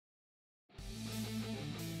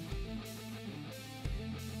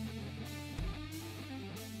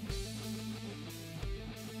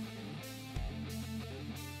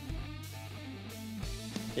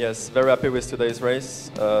Yes, very happy with today's race.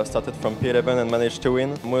 Started from P11 and managed to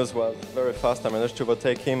win. Muizz was very fast. I managed to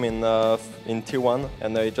overtake him in T1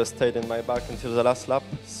 and he just stayed in my back until the last lap.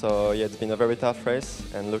 So yeah, it's been a very tough race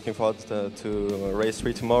and looking forward to race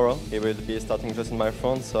 3 tomorrow. He will be starting just in my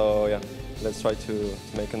front, so yeah, let's try to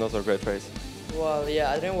make another great race. Well,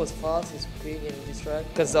 yeah, Adrian was fast, he's quick in this track.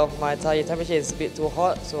 Because of my tyre temperature is a bit too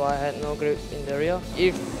hot, so I had no grip in the rear.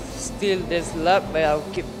 If still there's lap, I'll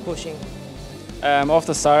keep pushing. Off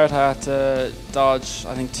the start, I had to dodge,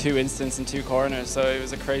 I think, 2 instants in 2 corners, so it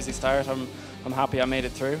was a crazy start. I'm happy I made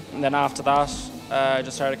it through. And then after that, I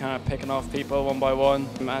just started kind of picking off people one by one,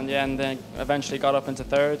 and yeah, and then eventually got up into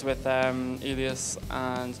third with Elias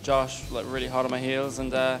and Josh really hot on my heels,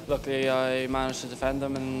 and luckily I managed to defend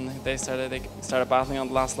them, and they started battling on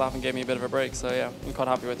the last lap and gave me a bit of a break. So yeah, I'm quite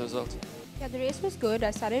happy with the result. Yeah, the race was good. I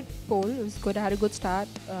started pole. It was good. I had a good start.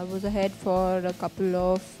 I was ahead for a couple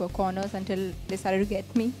of corners until they started to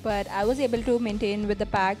get me. But I was able to maintain with the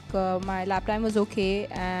pack. My lap time was okay,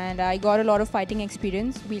 and I got a lot of fighting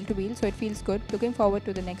experience wheel to wheel, so it feels good. Looking forward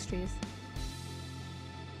to the next race.